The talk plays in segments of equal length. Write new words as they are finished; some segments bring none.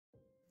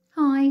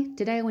Hi,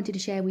 today I wanted to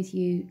share with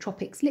you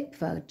Tropics Lip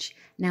Fudge.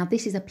 Now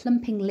this is a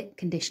plumping lip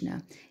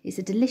conditioner. It's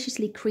a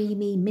deliciously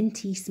creamy,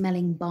 minty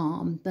smelling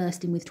balm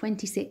bursting with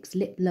 26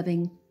 lip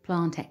loving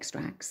plant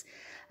extracts.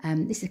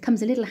 This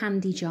comes a little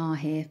handy jar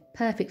here,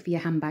 perfect for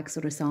your handbag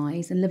sort of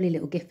size, and lovely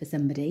little gift for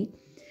somebody.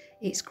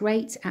 It's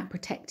great at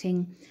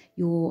protecting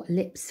your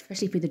lips,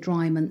 especially through the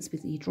dry months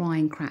with your dry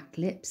and cracked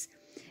lips.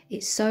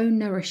 It's so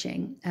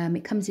nourishing.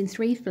 It comes in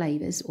 3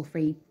 flavours, or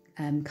 3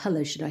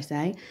 colours should I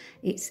say.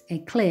 It's a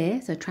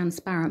clear, so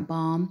transparent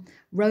balm,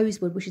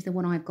 rosewood, which is the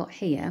one I've got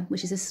here,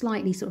 which is a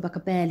slightly sort of like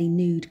a barely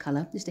nude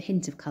colour, just a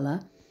hint of colour,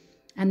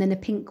 and then a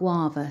pink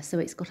guava, so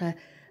it's got a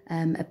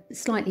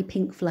slightly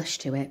pink flush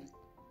to it.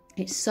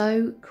 It's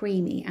so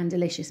creamy and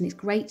delicious, and it's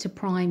great to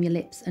prime your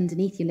lips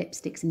underneath your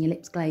lipsticks and your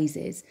lips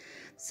glazes.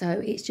 So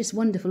it's just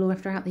wonderful all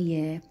throughout the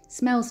year.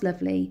 Smells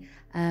lovely.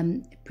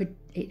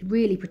 It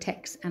really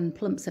protects and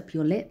plumps up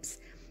your lips.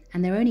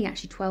 And they're only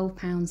actually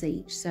 £12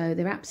 each, so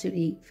they're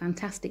absolutely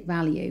fantastic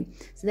value.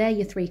 So there are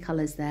your 3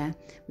 colours there.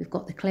 We've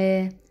got the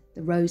clear,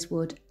 the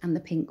rosewood, and the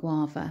pink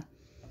guava.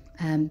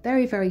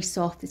 Very, very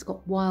soft. It's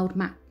got wild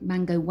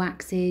mango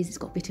waxes. It's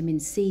got vitamin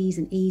C's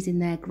and E's in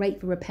there.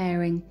 Great for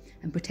repairing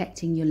and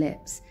protecting your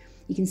lips.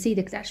 You can see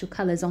the actual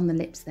colours on the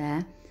lips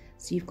there.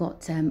 So you've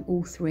got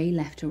all 3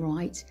 left to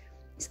right.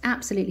 It's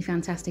absolutely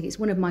fantastic. It's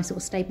one of my sort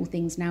of staple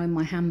things now in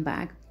my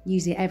handbag.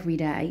 Use it every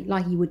day,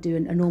 like you would do a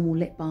normal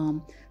lip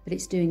balm, but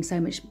it's doing so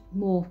much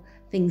more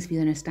things for you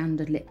than a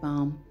standard lip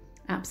balm.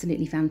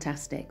 Absolutely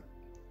fantastic.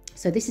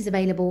 So this is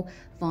available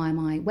via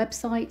my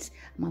website,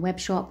 my web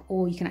shop,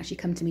 or you can actually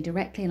come to me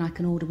directly and I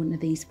can order one of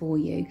these for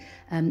you.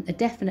 A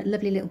definite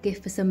lovely little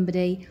gift for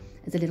somebody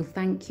as a little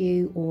thank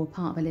you, or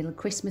part of a little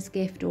Christmas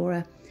gift, or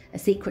a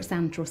secret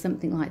Santa or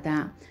something like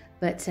that.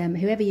 But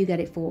whoever you get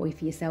it for, or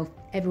for yourself,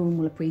 everyone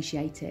will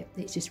appreciate it.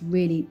 It's just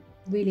really,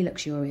 really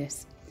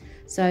luxurious.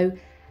 So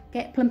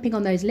get plumping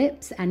on those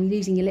lips and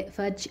using your lip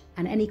fudge,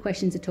 and any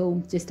questions at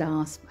all, just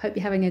ask. Hope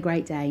you're having a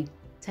great day.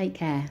 Take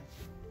care.